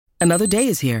Another day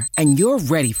is here, and you're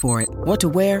ready for it. What to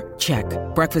wear? Check.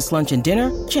 Breakfast, lunch, and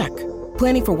dinner? Check.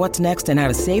 Planning for what's next and how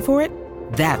to save for it?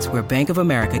 That's where Bank of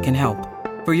America can help.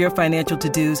 For your financial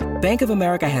to-dos, Bank of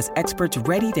America has experts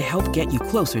ready to help get you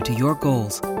closer to your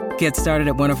goals. Get started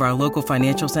at one of our local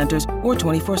financial centers or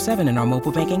 24/7 in our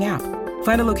mobile banking app.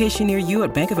 Find a location near you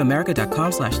at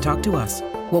bankofamerica.com/talktous.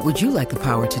 What would you like the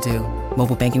power to do?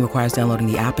 Mobile banking requires downloading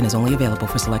the app and is only available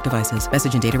for select devices.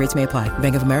 Message and data rates may apply.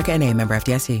 Bank of America N.A., member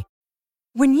FDIC.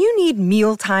 When you need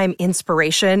mealtime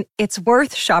inspiration, it's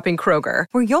worth shopping Kroger,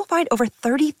 where you'll find over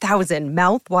 30,000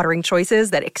 mouth-watering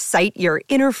choices that excite your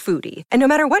inner foodie. And no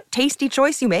matter what tasty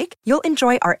choice you make, you'll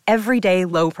enjoy our everyday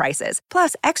low prices,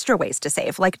 plus extra ways to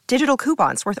save, like digital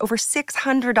coupons worth over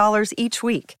 $600 each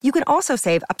week. You can also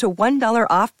save up to $1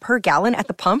 off per gallon at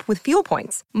the pump with fuel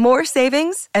points. More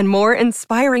savings and more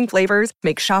inspiring flavors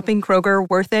make shopping Kroger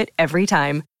worth it every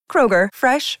time. Kroger,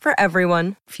 fresh for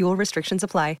everyone. Fuel restrictions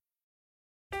apply.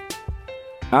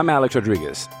 I'm Alex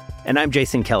Rodriguez. And I'm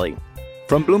Jason Kelly.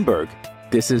 From Bloomberg,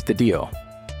 this is The Deal.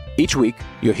 Each week,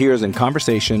 you'll hear us in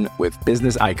conversation with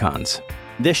business icons.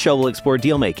 This show will explore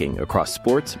deal-making across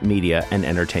sports, media, and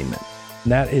entertainment.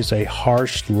 That is a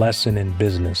harsh lesson in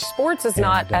business. Sports is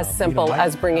not as simple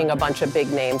as bringing a bunch of big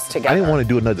names together. I didn't want to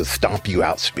do another stomp you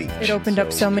out speech. It opened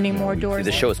up so many more doors.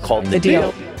 The show is called The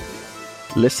Deal.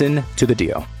 Listen to The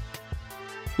Deal.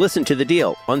 Listen to The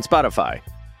Deal on Spotify.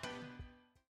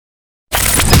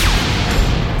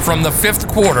 From the Fifth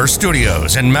Quarter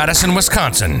Studios in Madison,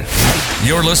 Wisconsin,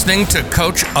 you're listening to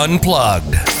Coach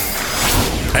Unplugged.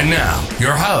 And now,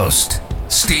 your host,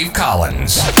 Steve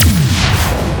Collins.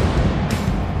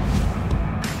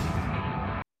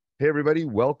 Hey, everybody.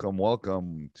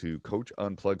 Welcome to Coach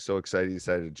Unplugged. So excited you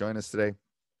decided to join us today.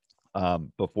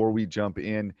 Before we jump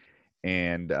in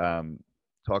and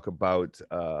talk about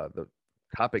the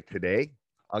topic today,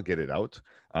 I'll get it out.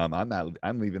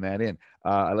 I'm leaving that in.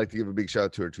 I'd like to give a big shout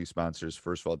out to our two sponsors.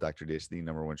 First of all, Dr. Dish, the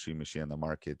number one shoe machine on the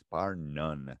market, bar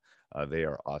none. They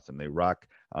are awesome. They rock.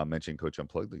 Mention Coach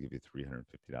Unplugged. They'll give you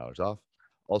 $350 off.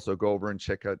 Also, go over and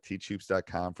check out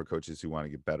teachhoops.com for coaches who want to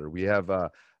get better. We have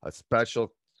a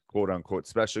special, quote unquote,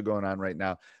 special going on right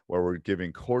now where we're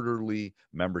giving quarterly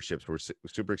memberships. We're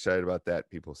super excited about that.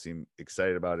 People seem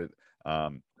excited about it.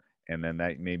 And then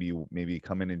that maybe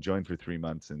come in and join for 3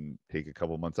 months and take a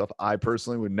couple months off. I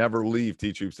personally would never leave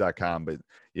teachhoops.com, but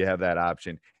you have that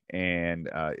option, and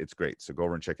it's great. So go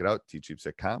over and check it out,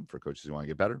 teachhoops.com, for coaches who want to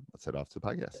get better. Let's head off to the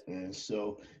podcast.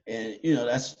 And you know,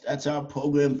 that's our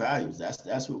program values.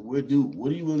 That's what we're doing.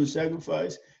 What are you willing to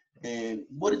sacrifice? And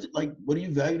what is it like? What do you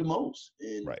value the most?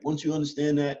 And once you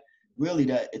understand that, really,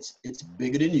 that it's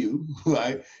bigger than you,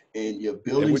 right? And you're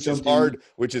building something.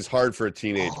 Which is hard for a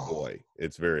teenage boy.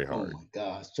 It's very hard. Oh my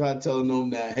gosh. Try telling them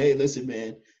that, hey, listen,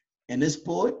 man, in this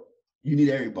sport, you need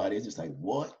everybody. It's just like,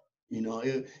 what? You know,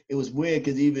 it was weird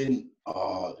because even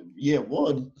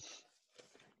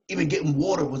getting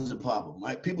water was a problem,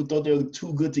 right? People thought they were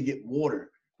too good to get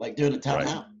water, like during the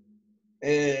timeout.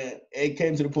 And it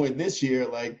came to the point this year,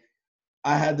 like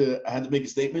I had to make a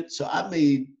statement. So I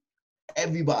made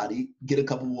everybody get a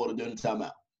cup of water during the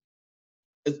timeout.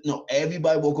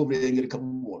 Everybody walk over there and get a cup of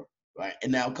water, right?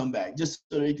 And now come back, just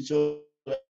so they can show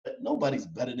that nobody's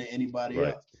better than anybody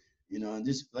else. You know, and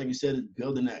just like you said,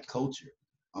 building that culture.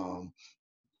 And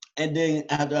then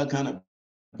after I kind of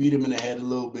beat him in the head a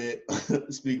little bit,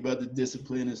 speak about the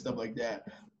discipline and stuff like that.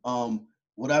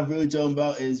 What I've really told him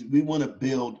about is we want to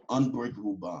build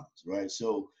unbreakable bonds, right?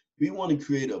 So we want to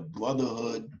create a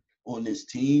brotherhood on this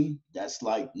team that's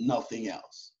like nothing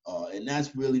else. And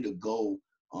that's really the goal,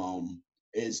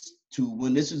 is to,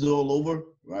 when this is all over,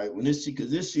 right? Because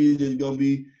this season is going to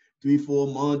be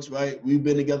 3-4 months, right? We've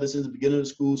been together since the beginning of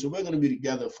school. So we're going to be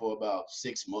together for about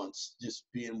 6 months, just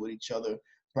being with each other,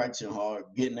 practicing hard,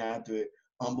 getting after it.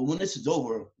 But when this is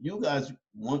over, you guys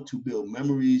want to build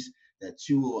memories that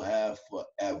you will have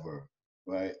forever,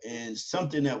 right? And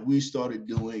something that we started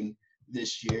doing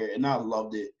this year, and I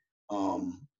loved it.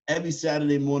 Every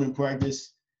Saturday morning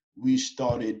practice,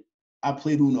 I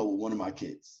played Uno with one of my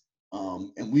kids.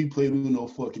 And we played Uno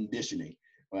for conditioning,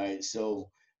 right? So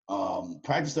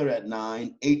practice started at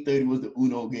 9, 8:30 was the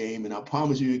Uno game. And I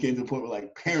promise you, it came to the point where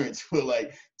like parents were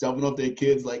like jumping up their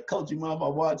kids, like, Coach, you mind if I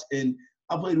watch? And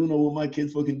I played Uno with my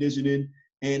kids for conditioning.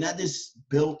 And that just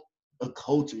built a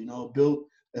culture, you know, built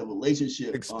a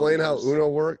relationship. Explain how Uno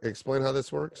works. Explain how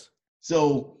this works.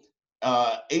 So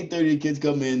 8:30, the kids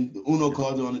come in, the Uno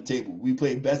cards are on the table. We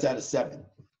play best out of 7.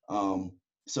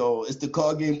 So it's the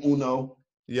card game Uno.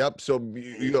 Yep. So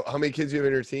how many kids do you have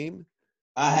in your team?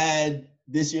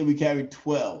 This year we carried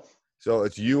 12. So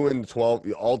it's you and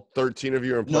 12, all 13 of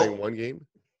you are playing one game?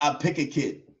 I pick a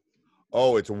kid.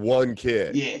 Oh, it's one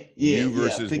kid. Yeah. You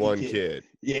versus pick a one kid.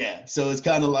 Yeah. So it's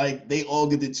kind of like they all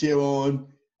get to cheer on,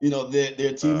 their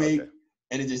teammate,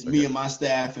 and it's just me and my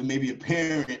staff and maybe a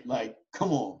parent. Like,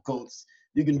 come on, coach,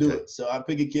 you can do it. So I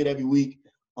pick a kid every week.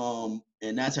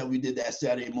 And that's how we did that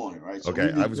Saturday morning, right? So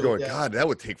I was going, God, that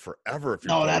would take forever.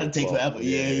 No, that'd take forever.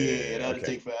 Yeah. That'd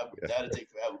take forever. Yeah. That'd take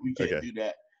forever. We can't do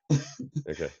that.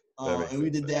 Okay. And we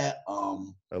did that.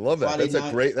 I love that.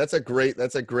 Friday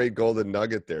That's a great golden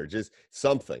nugget there. Just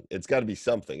something. It's got to be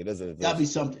something. It doesn't. Got to be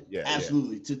something. Yeah,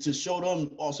 absolutely. Yeah. To show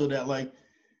them also that like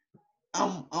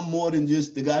I'm more than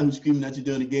just the guy who's screaming at you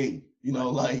during the game.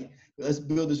 Like let's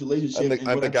build this relationship.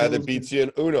 I'm the guy that beats you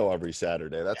in Uno every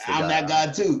Saturday. That's the I'm guy. that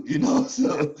guy too.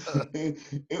 So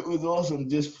it was awesome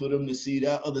just for them to see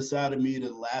that other side of me,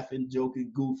 the laughing,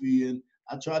 joking, goofy, and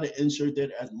I try to insert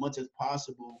that as much as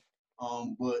possible.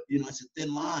 But it's a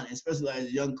thin line, especially as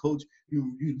a young coach.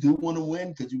 You do want to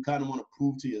win because you kind of want to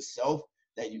prove to yourself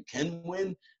that you can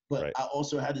win. But I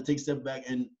also had to take a step back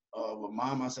and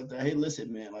remind myself that, hey,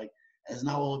 listen, man, like it's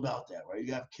not all about that, right?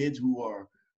 You have kids who are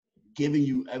giving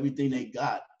you everything they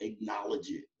got. Acknowledge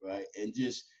it, right? And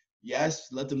just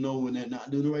let them know when they're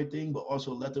not doing the right thing, but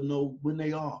also let them know when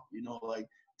they are. Like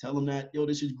tell them that, yo,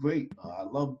 this is great. I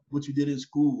love what you did in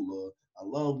school, or I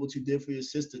love what you did for your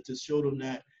sister, to show them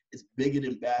that it's bigger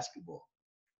than basketball.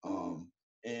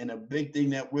 And a big thing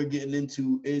that we're getting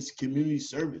into is community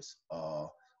service.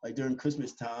 Like during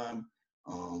Christmas time,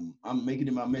 I'm making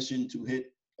it my mission to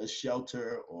hit a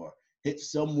shelter or hit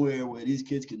somewhere where these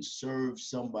kids can serve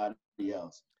somebody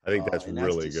else. I think that's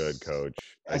really good, Coach.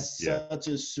 That's such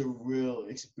a surreal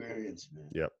experience, man.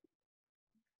 Yep.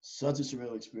 Such a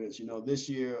surreal experience. This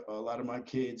year, a lot of my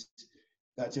kids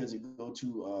got a chance to go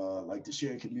to like the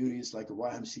sharing communities, like a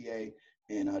YMCA,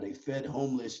 and they fed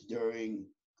homeless during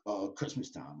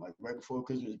Christmas time, like right before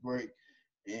Christmas break.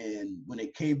 And when they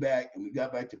came back and we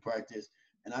got back to practice,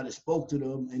 and I just spoke to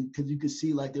them, and because you could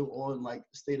see like they were all in like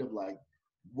a state of like,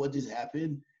 what just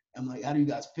happened? I'm like, how do you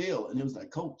guys feel? And it was like,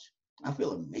 Coach, I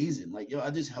feel amazing. Like, I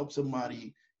just helped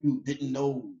somebody who didn't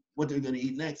know what they're gonna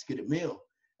eat next get a meal.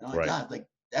 And I'm like, God, like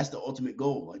that's the ultimate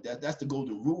goal. Like that's the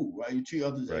golden rule, right? You treat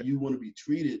others as you want to be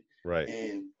treated. Right.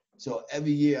 And so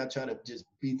every year I try to just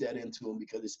beat that into them,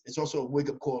 because it's also a wake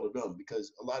up call to them,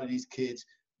 because a lot of these kids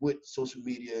with social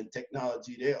media and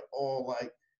technology, they're all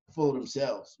like full of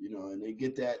themselves, and they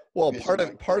get that. Well,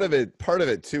 part of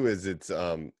it too is it's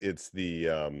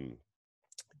the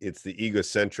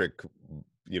egocentric,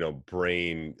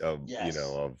 brain of,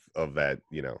 of that,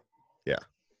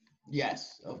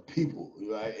 Yes, of people,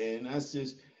 right? And that's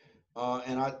just,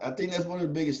 and I think that's one of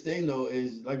the biggest thing though,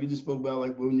 is like you just spoke about,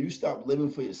 like when you stop living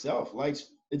for yourself, like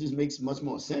it just makes much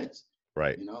more sense.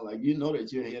 Right. Like that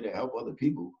you're here to help other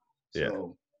people.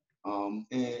 So,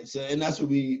 and that's what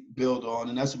we build on,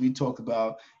 and that's what we talk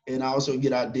about. And I also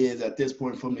get ideas at this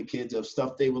point from the kids of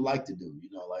stuff they would like to do,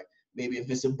 like maybe if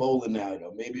it's a bowling night,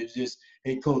 or maybe it's just,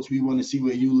 hey, Coach, we want to see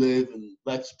where you live and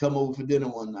let's come over for dinner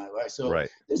one night, right? So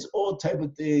there's all type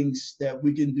of things that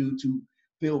we can do to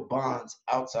build bonds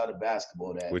outside of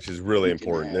basketball, which is really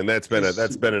important. And that's been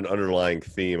an underlying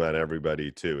theme on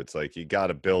everybody too. It's like you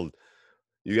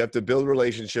have to build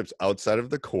relationships outside of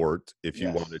the court if you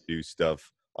want to do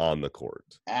stuff on the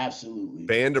court. Absolutely.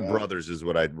 Band of brothers is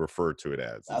what I'd refer to it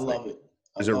as. I love it.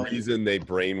 There's a reason they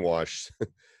brainwash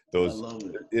those. I love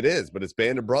it. It is, but it's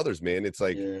band of brothers, man. It's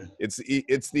like it's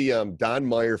the Don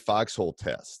Meyer foxhole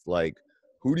test. Like,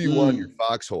 who do you want in your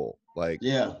foxhole? Like,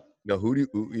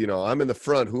 I'm in the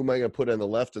front. Who am I going to put on the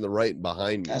left and the right and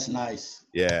behind me? That's nice.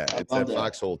 Yeah, it's that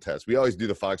foxhole test. We always do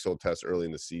the foxhole test early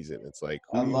in the season. It's like,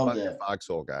 who do you want in your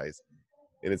foxhole, guys?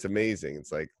 And it's amazing.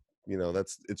 It's like,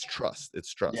 it's trust.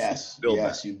 It's trust. Yes,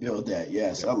 you build that.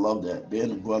 Yes, I love that.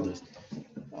 Band of brothers.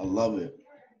 I love it.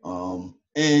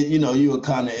 And you were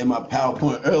kind of in my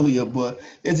PowerPoint earlier, but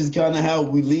this is kind of how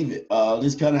we leave it.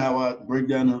 This is kind of how I break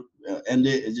down end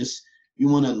it. It's just, you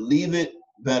want to leave it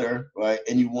better, right?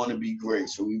 And you want to be great.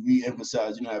 So we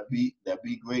re-emphasize, that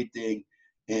be great thing.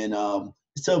 And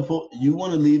it's so important. You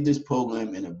want to leave this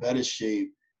program in a better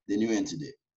shape than you entered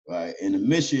it, right? And the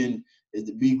mission is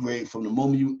to be great from the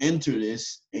moment you enter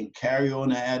this and carry on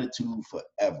that attitude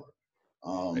forever.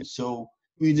 So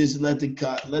we just let the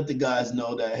guys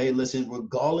know that, hey, listen,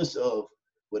 regardless of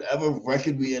whatever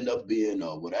record we end up being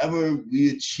or whatever we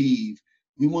achieve,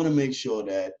 we want to make sure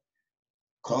that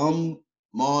come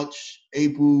March,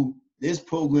 April, this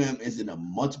program is in a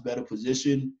much better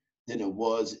position than it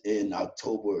was in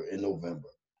October and November.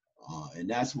 And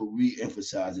that's what we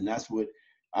emphasize. And that's what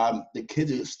the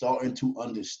kids are starting to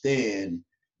understand,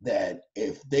 that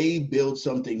if they build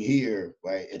something here,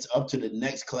 right, it's up to the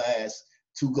next class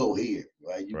to go here,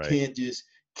 right? You can't just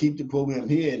keep the program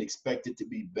here and expect it to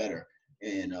be better.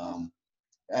 And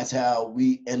that's how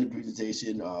we end the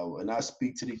presentation. And I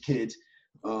speak to the kids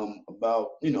about,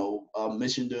 our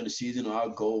mission during the season, our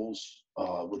goals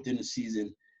within the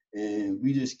season. And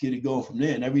we just get it going from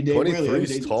there. And every day, 23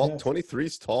 is tall. 23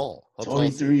 is tall.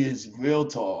 23 is real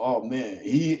tall. Oh, man.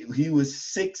 He was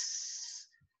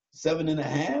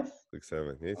 6'7.5".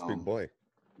 6'7". Yeah, he's a big boy.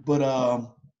 But it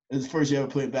was his first year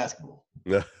ever playing basketball.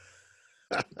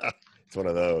 It's one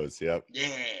of those. Yep.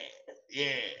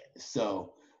 Yeah.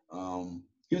 So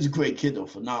he was a great kid, though.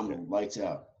 Phenomenal. Lights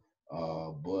out.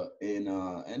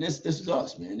 And this is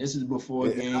us, man. This is before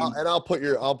a game.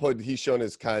 He's shown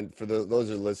his for those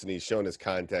who are listening, he's shown his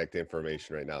contact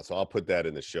information right now. So I'll put that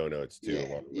in the show notes too,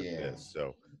 along with this.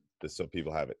 So just so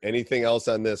people have it. Anything else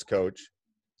on this, Coach?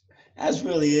 That's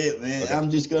really it, man. Okay. I'm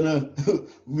just gonna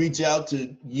reach out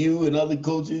to you and other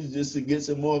coaches just to get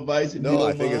some more advice.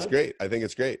 I think it's great.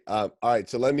 All right,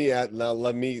 so let me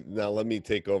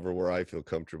take over where I feel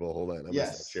comfortable. Hold on, I'm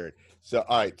gonna stop sharing. So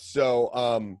all right,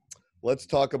 so let's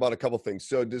talk about a couple things.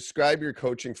 So describe your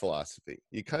coaching philosophy.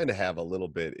 You kind of have a little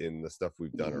bit in the stuff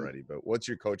we've done already, but what's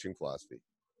your coaching philosophy?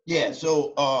 Yeah,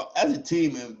 so as a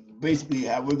team, and basically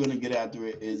how we're gonna get after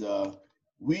it is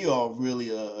we are really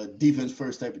a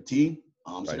defense-first type of team.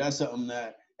 So that's something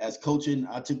that, as coaching,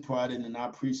 I took pride in, and I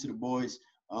preach to the boys.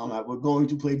 We're going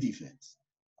to play defense.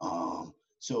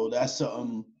 So that's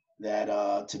something that,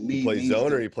 to me, you play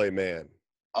zone or you play man?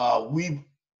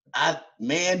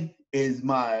 Man is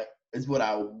what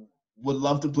I would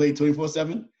love to play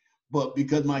 24/7. But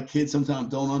because my kids sometimes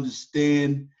don't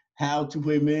understand how to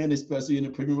play man, especially in a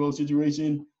pick and roll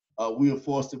situation, we are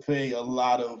forced to play a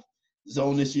lot of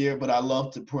zone this year, but I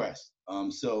love to press.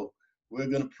 So we're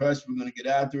going to press, we're going to get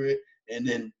after it, and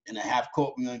then in a half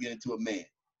court, we're going to get into a man.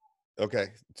 Okay.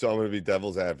 So I'm going to be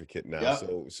devil's advocate now.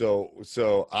 Yep.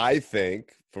 So I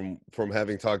think from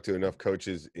having talked to enough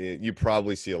coaches, you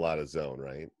probably see a lot of zone,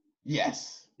 right?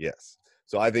 Yes.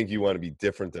 So I think you want to be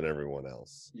different than everyone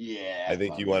else. Yeah. I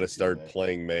think you want to start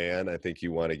playing man. I think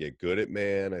you want to get good at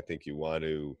man. I think you want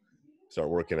to start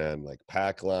working on like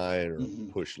pack line or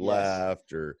push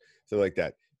left or something like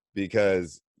that,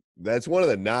 because that's one of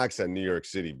the knocks on New York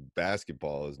City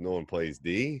basketball is no one plays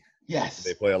D. Yes.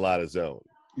 They play a lot of zone.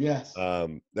 Yes.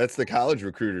 That's the college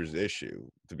recruiter's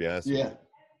issue, to be honest with you.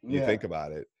 You think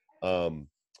about it. So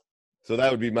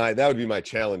that would be my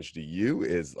challenge to you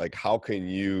is like, how can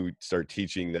you start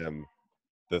teaching them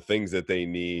the things that they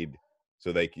need so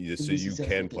you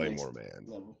can play more man.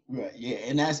 Level. Right. Yeah.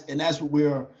 And that's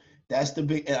the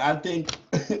big, and I think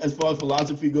as far as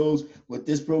philosophy goes with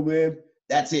this program,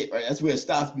 that's it, right? That's where it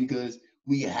stops because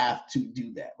we have to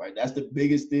do that, right? That's the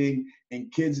biggest thing. And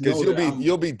kids know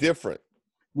you'll be different.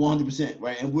 100%,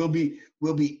 right? And we'll be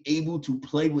able to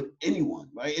play with anyone,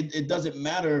 right? It doesn't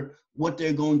matter what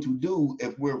they're going to do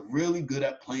if we're really good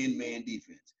at playing man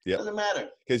defense. It doesn't matter.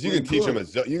 Because you can teach them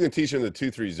the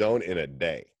 2-3 zone in a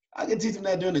day. I can teach them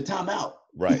that during the timeout.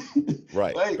 Right.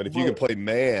 But if you can play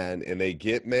man and they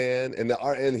get man,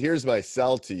 and here's my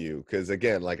sell to you, because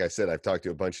again, like I said, I've talked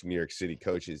to a bunch of New York City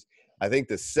coaches. I think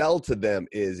the sell to them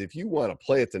is if you want to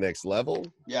play at the next level,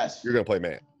 yes, you're going to play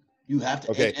man. You have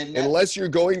to. Okay, unless you're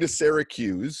going to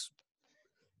Syracuse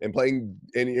and playing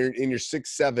in your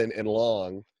 6'7" and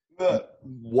long,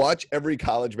 watch every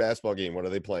college basketball game. What are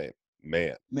they playing?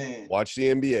 Man. Watch the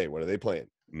NBA. What are they playing?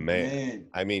 Man.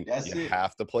 I mean, you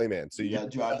have to play man. So you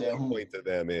drive that home. Point to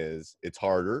them is it's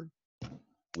harder.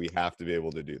 We have to be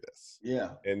able to do this.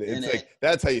 Yeah. And it's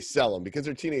that's how you sell them, because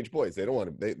they're teenage boys. They don't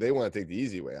want to. They want to take the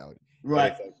easy way out.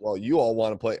 Right. Like, well, you all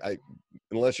want to play.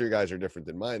 Unless your guys are different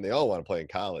than mine, they all want to play in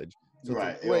college. So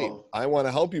right. Wait, I want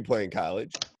to help you play in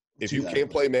college. If you can't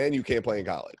play man, you can't play in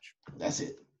college. That's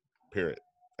it. Period.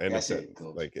 And that's it.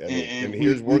 Like, and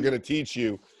here's we're going to teach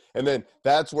you. And then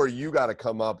that's where you got to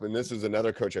come up. And this is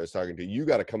another coach I was talking to. You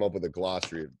got to come up with a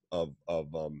glossary of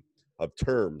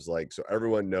terms, like, so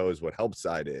everyone knows what help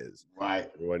side is.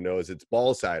 Right. Everyone knows it's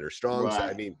ball side or strong side.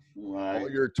 I mean, all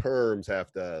your terms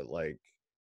have to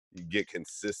get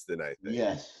consistent, I think.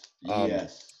 Yes.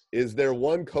 Is there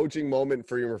one coaching moment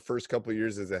for your first couple of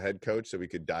years as a head coach that we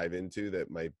could dive into that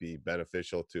might be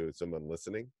beneficial to someone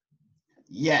listening?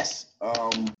 Yes.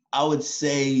 I would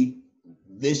say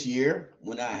this year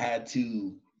when I had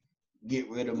to get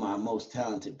rid of my most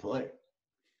talented player.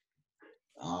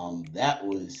 That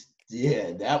was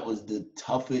the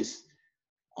toughest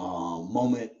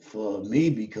moment for me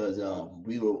because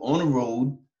we were on the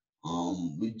road.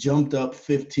 We jumped up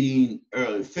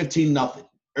 15-0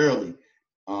 early.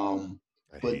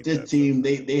 But this team,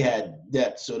 they had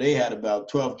depth. So they had about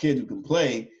 12 kids who can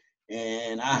play.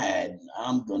 and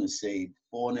I'm gonna say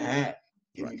 4.5.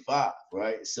 Give me 5,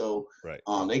 right? So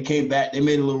they came back, they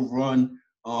made a little run.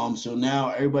 So now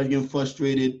everybody getting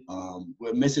frustrated.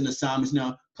 We're missing assignments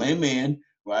now, playing man,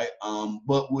 right?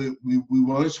 But we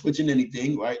weren't switching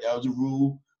anything, right? That was a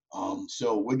rule.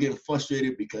 So we're getting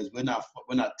frustrated because we're not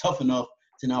tough enough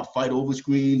to now fight over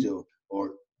screens or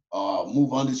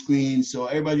move under screens. So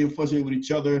everybody getting frustrated with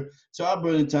each other. So I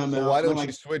bring the timeout. So why don't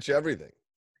you switch everything?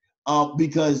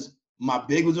 Because my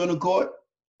big was on the court.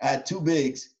 I had 2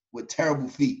 bigs with terrible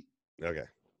feet. Okay.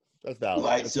 That's valid.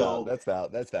 Like, that's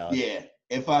valid. Yeah.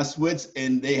 If I switch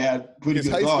and they had pretty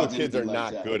good high guards, school kids are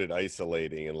not good at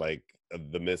isolating, and like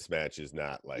the mismatch is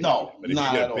not like no. But if you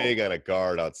get big on a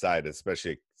guard outside,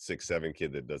 especially a 6'7"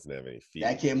 kid that doesn't have any feet,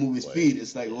 that can't move his feet.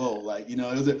 It's like whoa, like it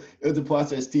was a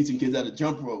process teaching kids how to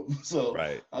jump rope. So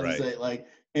I was say like,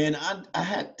 and I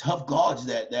had tough guards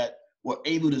that were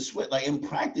able to switch. Like in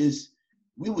practice,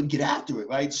 we would get after it.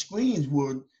 Right, screens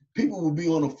people would be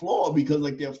on the floor because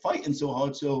like they're fighting so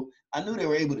hard. So I knew they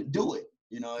were able to do it.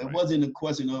 It wasn't a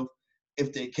question of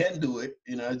if they can do it.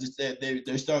 It's just that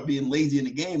they start being lazy in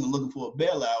the game and looking for a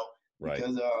bailout.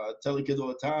 Because I tell the kids all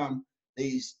the time,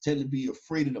 they tend to be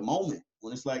afraid of the moment.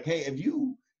 When it's like, hey, if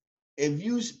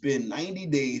you spend 90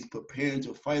 days preparing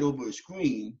to fight over a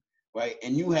screen, right,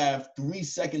 and you have 3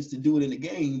 seconds to do it in the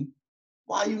game,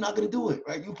 why are you not going to do it,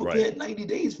 right? You prepared 90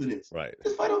 days for this. Right.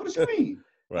 Just fight over the screen.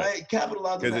 Right.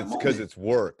 Capitalize on that moment. Because it's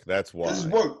work. That's why. Because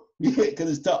it's work. Yeah, because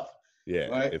it's tough. Yeah,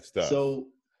 right? It's tough. So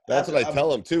that's what I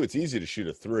tell them too. It's easy to shoot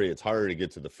a 3. It's harder to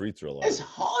get to the free throw line. It's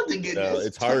hard to get.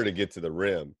 It's harder to get to the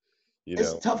rim.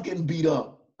 It's tough getting beat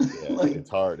up. Yeah, like, it's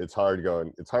hard. It's hard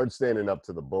going. It's hard standing up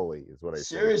to the bully. Is what I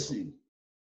say. Seriously.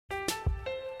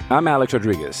 I'm Alex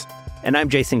Rodriguez, and I'm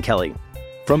Jason Kelly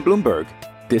from Bloomberg.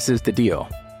 This is The Deal.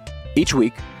 Each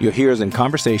week, you'll hear us in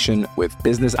conversation with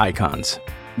business icons.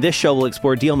 This show will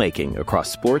explore deal making across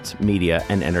sports, media,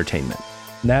 and entertainment.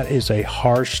 That is a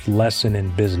harsh lesson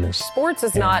in business. Sports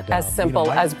is not as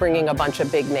simple as bringing a bunch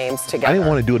of big names together. I didn't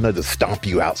want to do another stomp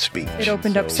you out speech. It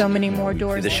opened up so many more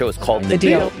doors. The show is called The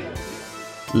Deal.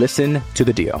 Listen to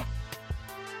The Deal.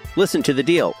 Listen to The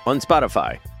Deal on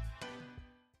Spotify.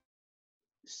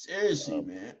 Seriously,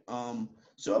 man.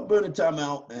 So I burned the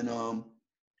timeout, and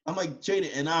I'm like,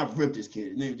 Jaden, and I've ripped this kid.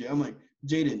 His name Jaden. I'm like,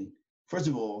 Jaden, first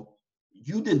of all,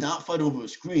 you did not fight over a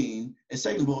screen. And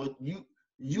second of all,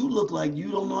 you look like you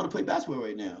don't know how to play basketball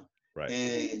right now. Right.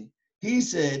 And he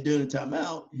said during the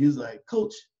timeout, he was like,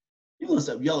 Coach, you're going to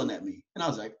stop yelling at me. And I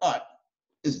was like, all right,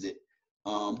 this is it.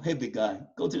 Hey, big guy,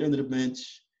 go to the end of the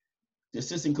bench. The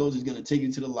assistant coach is going to take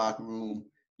you to the locker room.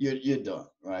 You're done,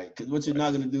 right? Because what you're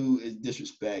not going to do is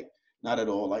disrespect. Not at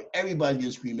all. Like, everybody's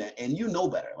getting screamed at, and you know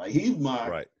better. Like, he's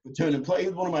my returning player.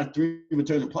 He's one of my 3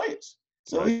 returning players.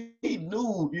 So he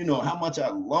knew, how much I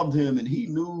loved him, and he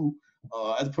knew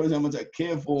as a person how much I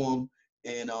cared for him.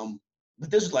 And but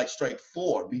this is like strike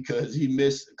 4 because he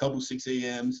missed a couple 6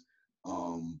 a.m.s.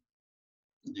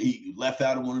 He left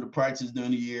out of one of the practices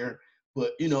during the year.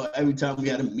 But every time we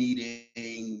had a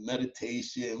meeting,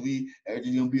 meditation,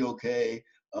 everything's gonna be okay.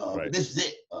 But this is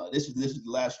it. This is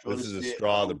the last straw. This is a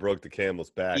straw that broke the camel's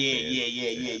back.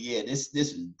 Yeah. This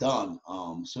is done.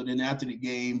 So then after the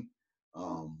game,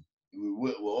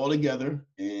 we're all together,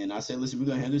 and I said, listen, we're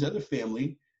gonna handle this as a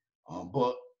family,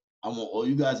 but I want all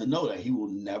you guys to know that he will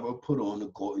never put on the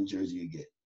Gordon jersey again.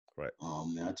 Right.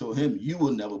 And I told him, you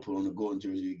will never put on the Gordon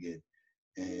jersey again.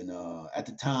 And at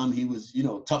the time, he was,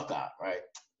 tough guy, right?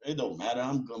 It don't matter.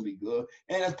 I'm gonna be good,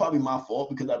 and that's probably my fault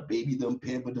because I babied them,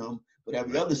 pampered them. But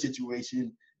every other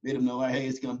situation made him know, like, hey,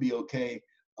 it's gonna be okay.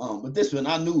 But this one,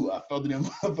 I knew. I felt it in.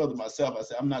 I felt it myself. I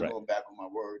said, I'm not going back on my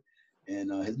word.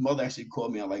 And his mother actually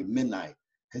called me at like midnight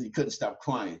because he couldn't stop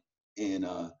crying. And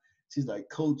she's like,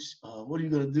 Coach, what are you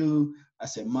going to do? I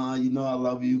said, Ma, I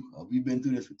love you. We've been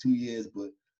through this for 2 years, but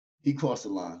he crossed the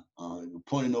line.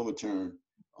 Point of no return.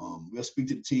 We'll speak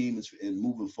to the team and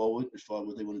moving forward as far as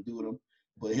what they want to do with him.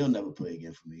 But he'll never play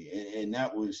again for me. And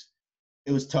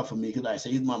it was tough for me because like I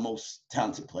said, he's my most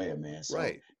talented player, man. So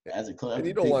as a club, and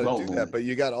you don't want to do that, but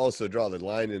you got to also draw the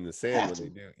line in the sand when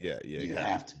they do. Yeah, you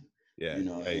have to. Yeah,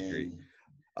 I agree.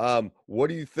 What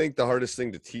do you think the hardest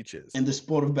thing to teach is? In the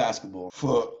sport of basketball,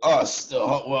 for us,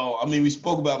 we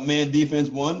spoke about man defense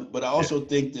one, but I also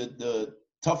think that the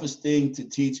toughest thing to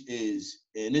teach is,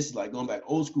 and this is like going back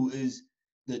old school, is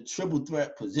the triple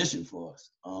threat position for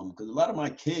us. Because a lot of my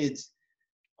kids,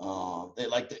 they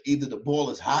like either the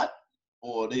ball is hot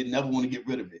or they never want to get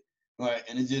rid of it, right?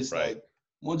 And it's just like,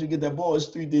 once you get that ball, it's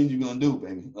 3 things you're gonna do,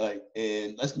 baby. Like,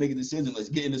 and let's make a decision. Let's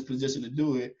get in this position to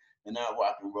do it. And now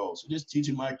rock and roll. So just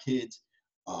teaching my kids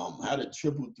how to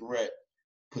triple threat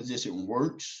position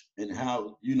works and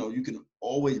how, you can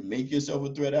always make yourself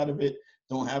a threat out of it.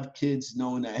 Don't have kids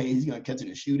knowing that, hey, he's going to catch it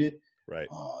and shoot it. Right.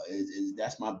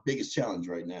 That's my biggest challenge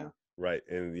right now. Right.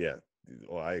 And yeah,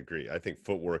 well, I agree. I think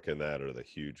footwork and that are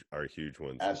huge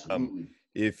ones. Absolutely.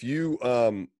 If you,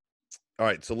 all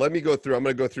right, so let me go through, I'm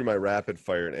going to go through my rapid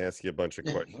fire and ask you a bunch of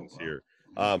questions here.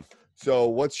 So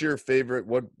what's your favorite,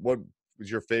 what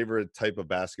was your favorite type of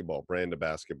basketball, brand of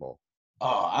basketball?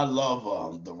 Oh, I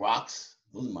love the Rocks.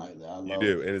 Those are you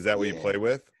do. And is that what you play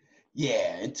with?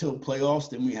 Yeah, until playoffs,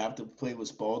 then we have to play with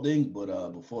Spalding.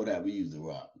 But before that, we use the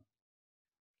Rock.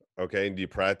 Okay, and do you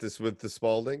practice with the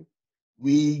Spalding?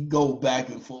 We go back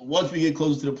and forth. Once we get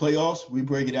closer to the playoffs, we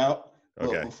break it out.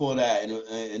 But before that,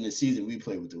 in the season, we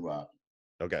play with the Rock.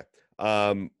 Okay.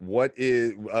 What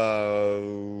is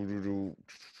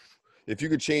if you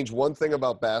could change one thing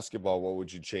about basketball, what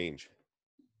would you change?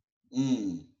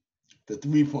 The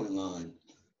 3-point line.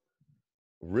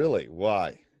 Really?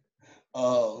 Why?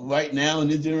 Right now in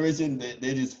this generation,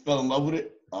 they just fell in love with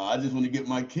it. I just want to get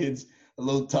my kids a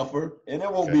little tougher, and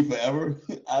it won't be forever.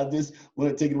 I just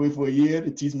want to take it away for a year to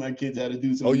teach my kids how to do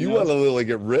something. Oh, you want to literally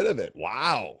get rid of it?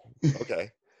 Wow.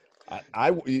 Okay.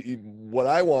 What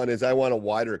I want a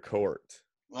wider court.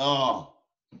 Oh.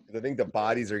 I think the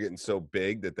bodies are getting so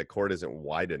big that the court isn't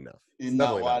wide enough. It's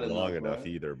not wide enough, long enough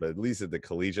either. But at least at the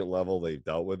collegiate level, they've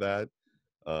dealt with that.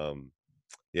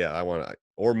 Yeah, I want to,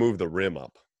 or move the rim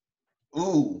up.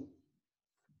 Ooh.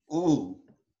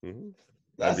 Mm-hmm.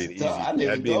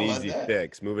 That'd be an easy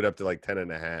fix. Move it up to like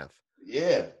 10.5.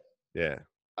 Yeah. Yeah.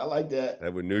 I like that.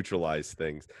 That would neutralize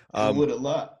things. It would a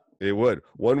lot. It would.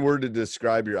 One word to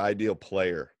describe your ideal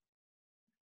player.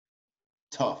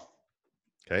 Tough.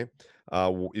 Okay.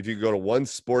 If you could go to one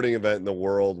sporting event in the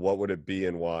world, what would it be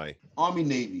and why?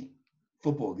 Army-Navy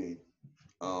football game.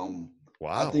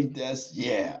 Wow. I think that's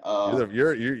you're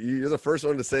the first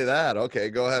one to say that. Okay,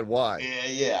 go ahead. Why?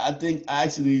 Yeah. I think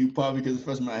actually probably because it's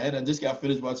fresh in my head. I just got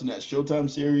finished watching that Showtime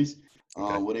series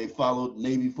where they followed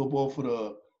Navy football for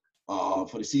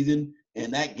the season.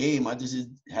 And that game, I just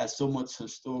has so much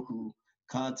historical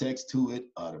context to it.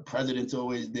 The president's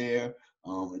always there.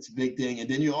 It's a big thing. And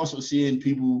then you're also seeing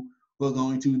people who are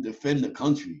going to defend the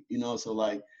country. So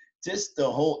like just the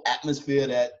whole atmosphere of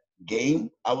that game,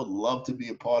 I would love to be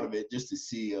a part of it just to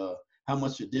see how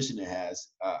much tradition it has.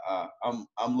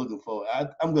 I'm looking forward.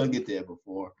 I'm going to get there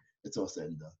before it's all said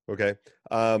and done.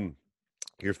 Okay.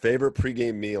 Your favorite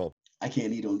pregame meal? I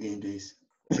can't eat on game days.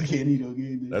 I can't eat on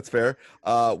game days. That's fair.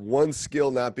 One skill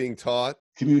not being taught?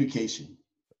 Communication.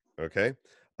 Okay.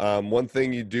 One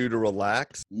thing you do to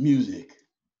relax? Music.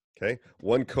 Okay.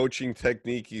 One coaching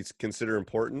technique you consider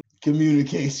important?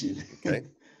 Communication. Okay.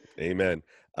 Amen.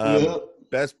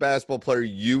 Best basketball player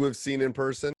you have seen in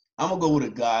person? I'm going to go with a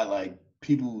guy like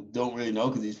people don't really know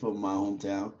because he's from my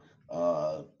hometown.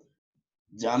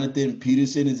 Jonathan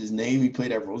Peterson is his name. He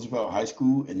played at Roosevelt High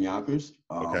School in Yonkers.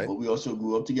 But we also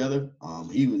grew up together.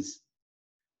 He was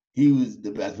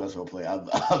the best basketball player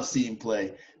I've seen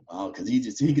play because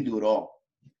he could do it all.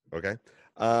 Okay.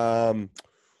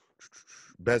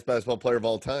 Best basketball player of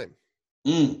all time?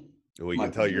 Well, you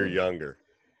can tell you're younger.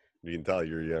 You can tell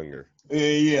you're younger.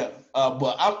 Yeah.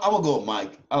 But I'm going to go with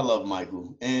Mike. I love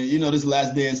Michael. And, this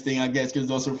Last Dance thing, I guess, because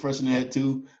it's also fresh in the head,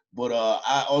 too. But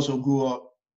I also grew up,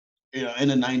 in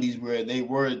the 90s where they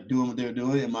were doing what they were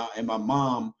doing. And my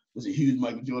mom was a huge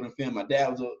Michael Jordan fan. My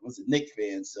dad was a Knicks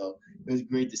fan. So it was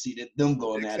great to see them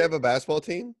going at it. They have a basketball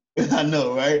team? I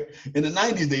know, right? In the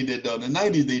 90s they did, though. In the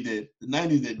 90s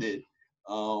they did.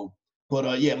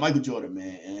 But yeah, Michael Jordan,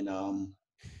 man. And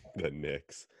the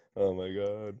Knicks. Oh my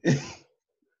God.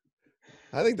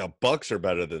 I think the Bucks are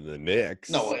better than the Knicks.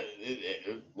 No,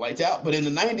 it lights out. But in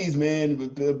the 90s, man,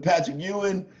 with Patrick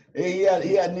Ewing, he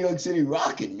had New York City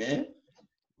rocking, man.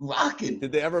 Rocking.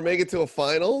 Did they ever make it to a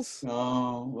finals?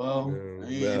 Oh, well,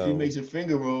 if he makes a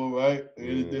finger roll, right,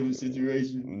 it's a different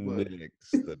situation. But.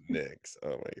 The Knicks.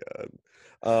 Oh my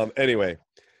God. Anyway,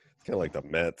 it's kind of like the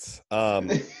Mets.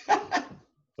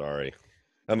 Sorry.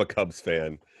 I'm a Cubs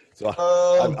fan. So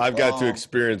I've got to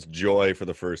experience joy for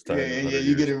the first time. Yeah,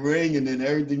 you get a ring and then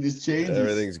everything just changes.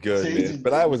 Everything's good, man.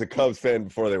 But I was a Cubs fan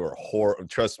before they were horrible.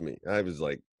 Trust me. I was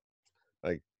like,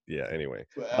 yeah, anyway.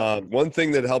 One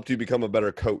thing that helped you become a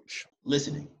better coach?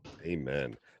 Listening.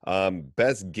 Amen.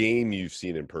 Best game you've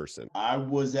seen in person? I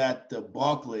was at the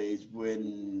Barclays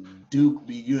when Duke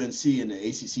beat UNC in the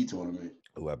ACC tournament.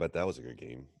 Oh, I bet that was a good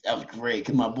game. That was great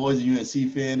because my boy's a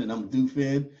UNC fan and I'm a Duke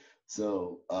fan.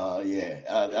 So,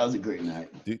 that was a great night.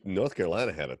 Dude, North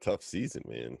Carolina had a tough season,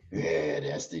 man. Yeah,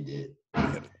 yes, they did.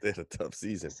 They had a tough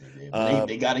season. Yes,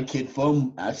 they got a kid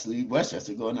from actually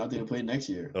Westchester going out there to play next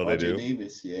year. Oh, they do?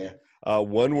 Davis, yeah.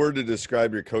 One word to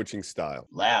describe your coaching style.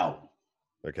 Loud.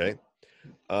 Okay.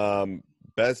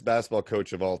 Best basketball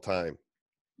coach of all time.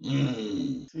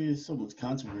 There's so much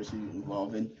controversy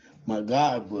involving my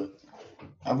guy, but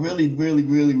I really, really,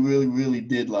 really, really, really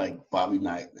did like Bobby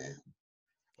Knight, man.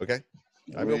 Okay.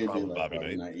 I have no problem with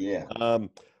Bobby Knight. Yeah.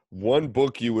 One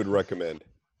book you would recommend?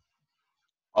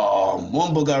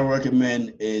 One book I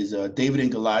recommend is David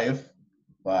and Goliath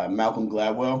by Malcolm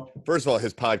Gladwell. First of all,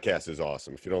 his podcast is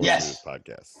awesome. If you don't listen to his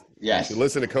podcast, you should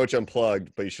listen to Coach Unplugged,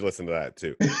 but you should listen to that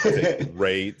too.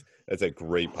 That's a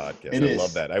great podcast. I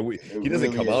love that. He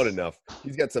doesn't come out enough.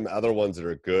 He's got some other ones that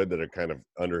are good that are kind of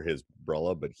under his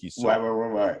umbrella, but he's so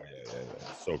right. Yeah,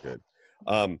 so good.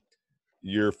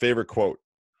 Your favorite quote?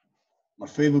 My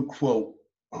favorite quote,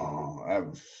 I have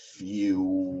a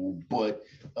few, but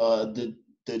the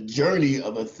journey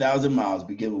of 1,000 miles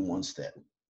begin with one step.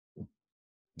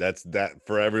 That's that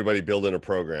for everybody building a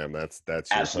program. That's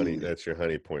your honey. That's your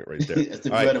honey point right there. It's the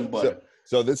bread and butter.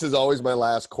 So this is always my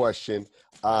last question.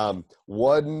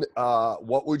 What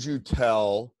would you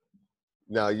tell?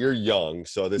 Now you're young,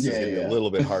 so this is gonna be a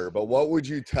little bit harder. But what would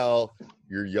you tell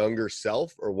your younger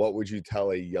self, or what would you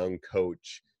tell a young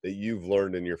coach that you've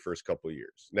learned in your first couple of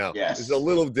years? Now, this is a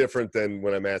little different than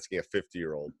when I'm asking a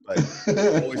 50-year-old. But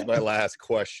it's always my last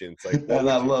question. It's like,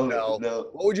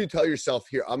 what would you tell yourself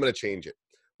here? I'm going to change it.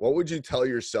 What would you tell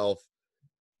yourself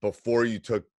before you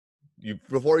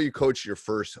coached your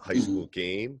first high school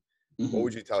game? What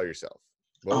would you tell yourself?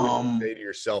 What would you say to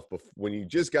yourself when you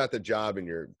just got the job and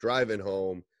you're driving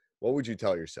home? What would you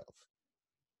tell yourself?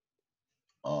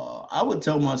 I would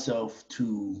tell myself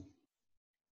to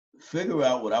figure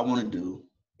out what I want to do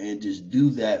and just do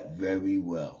that very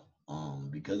well.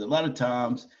 Because a lot of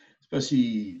times,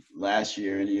 especially last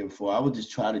year and the year before, I would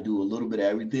just try to do a little bit of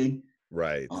everything.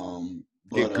 Right.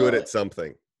 Get good at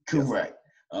something. Correct.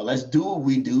 Let's do what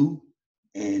we do.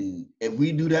 And if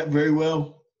we do that very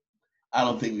well, I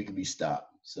don't think we can be stopped.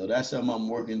 So that's something I'm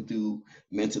working through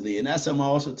mentally. And that's something I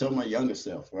also tell my younger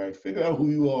self, right? Figure out who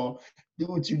you are, do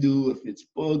what you do. If it's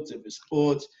books, if it's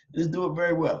sports, just do it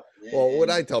very well. Well,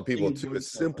 what I tell people too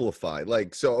is simplify.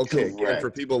 Like, so, okay, again, for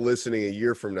people listening a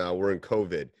year from now, we're in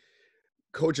COVID.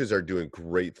 Coaches are doing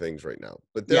great things right now,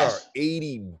 but there are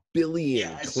 80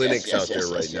 billion clinics out there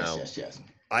right now.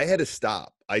 I had to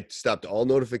stop. I stopped all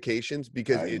notifications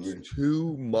because it's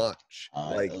too much.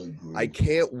 I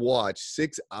can't watch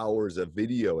 6 hours of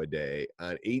video a day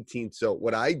on 18. So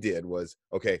what I did was,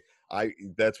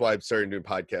 that's why I'm starting doing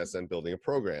podcasts on building a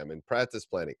program and practice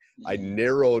planning. I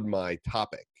narrowed my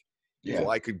topic so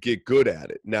I could get good at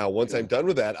it. Now, once I'm done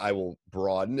with that, I will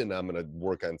broaden and I'm going to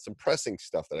work on some pressing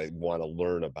stuff that I want to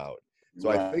learn about. So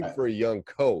I think for a young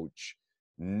coach,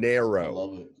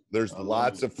 narrow. There's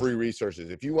lots of free resources.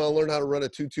 If you want to learn how to run a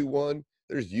 2-2-1,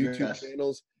 there's YouTube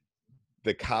channels.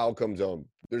 The cow comes on.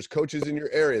 There's coaches in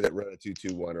your area that run a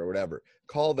 2-2-1 or whatever.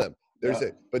 Call them. There's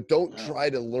it. But don't try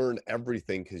to learn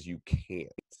everything because you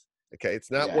can't. Okay, it's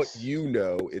not what you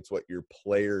know, it's what your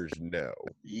players know.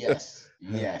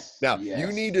 Now, you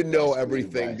need to know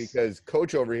everything because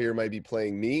coach over here might be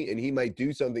playing me and he might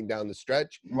do something down the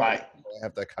stretch. Right. I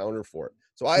have to counter for it.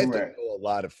 So I have to know a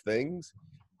lot of things,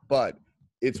 but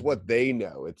it's what they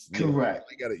know. It's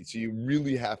correct. So you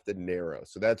really have to narrow.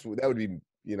 So that would be,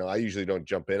 I usually don't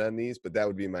jump in on these, but that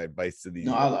would be my advice to these.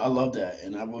 No, I love that.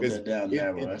 And I wrote that down.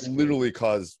 It's literally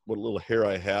caused what little hair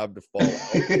I have to fall out.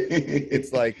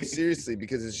 It's like, seriously,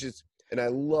 because it's just, and I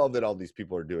love that all these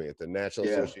people are doing it. The National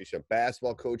Association of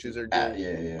Basketball Coaches are doing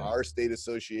it. Our state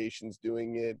association's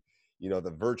doing it.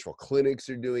 The virtual clinics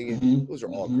are doing it. Those are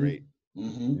all great.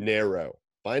 Narrow.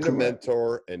 Find a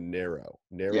mentor and narrow.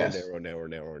 Narrow.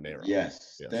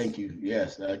 Yes. Thank you.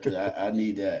 Yes, because I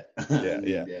need that.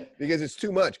 Because it's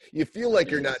too much. You feel like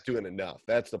you're not doing enough.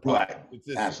 That's the problem.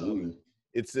 Right. Absolutely.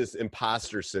 It's this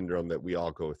imposter syndrome that we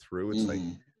all go through. It's like,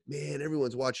 man,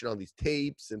 everyone's watching all these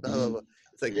tapes and blah, blah, blah.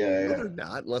 It's like, no, they're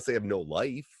not, unless they have no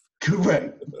life.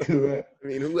 Correct. I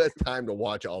mean, who has time to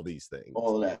watch all these things?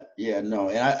 All of that. Yeah, no.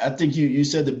 And I think you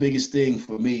said the biggest thing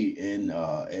for me,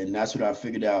 and that's what I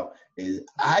figured out, is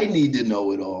I need to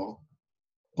know it all,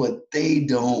 but they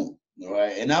don't.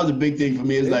 Right. And that was a big thing for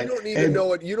me. Is like, you don't need to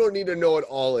know it. You don't need to know it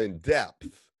all in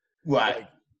depth. Right. Like,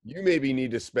 you maybe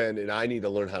need to spend, and I need to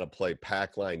learn how to play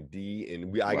pack line D,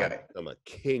 and I got to become a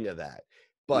king of that.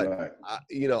 But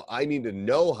I need to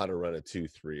know how to run a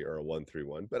 2-3 or a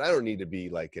 1-3-1, but I don't need to be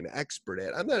like an expert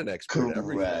at. I'm not an expert at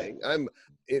everything. And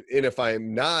if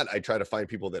I'm not, I try to find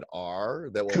people that are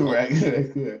that will. Correct.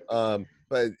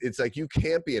 But it's like you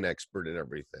can't be an expert in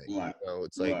everything. Right.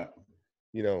 It's like,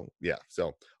 yeah.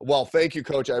 So, well, thank you,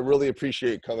 Coach. I really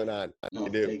appreciate coming on. No, I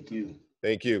do. Thank you.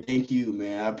 Thank you. Thank you,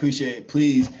 man. I appreciate it.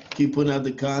 Please keep putting out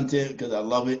the content because I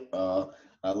love it.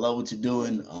 I love what you're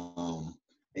doing.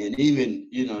 And even,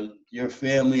 your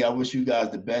family, I wish you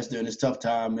guys the best during this tough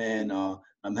time, man.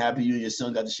 I'm happy you and your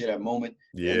son got to share that moment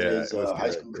in his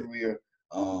high school career.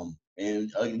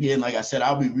 And again, like I said,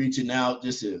 I'll be reaching out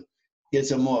just to get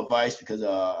some more advice because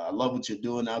I love what you're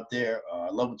doing out there.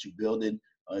 I love what you're building.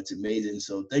 It's amazing.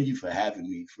 So thank you for having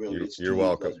me. Really, you're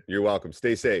welcome. You're welcome.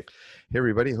 Stay safe. Hey,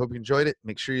 everybody. Hope you enjoyed it.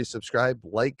 Make sure you subscribe,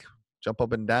 like, jump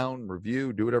up and down,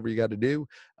 review, do whatever you got to do.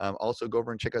 Also, go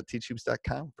over and check out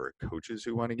teachhoops.com for coaches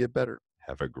who want to get better.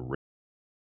 Have a great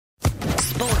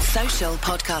Sports Social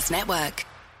Podcast Network.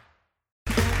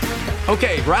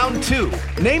 Okay, round 2.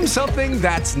 Name something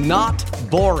that's not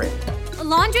boring. A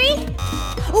laundry?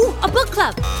 Ooh, a book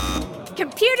club.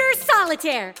 Computer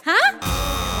solitaire, huh?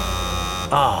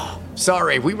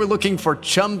 Sorry, we were looking for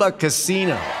Chumba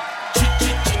Casino.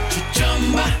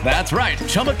 That's right.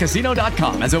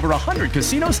 ChumbaCasino.com has over 100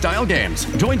 casino-style games.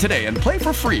 Join today and play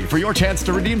for free for your chance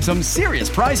to redeem some serious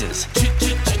prizes.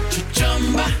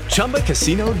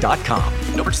 ChumbaCasino.com.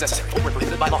 No purchase necessary. Void where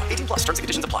prohibited by law. 18+ terms and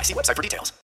conditions apply. See website for details.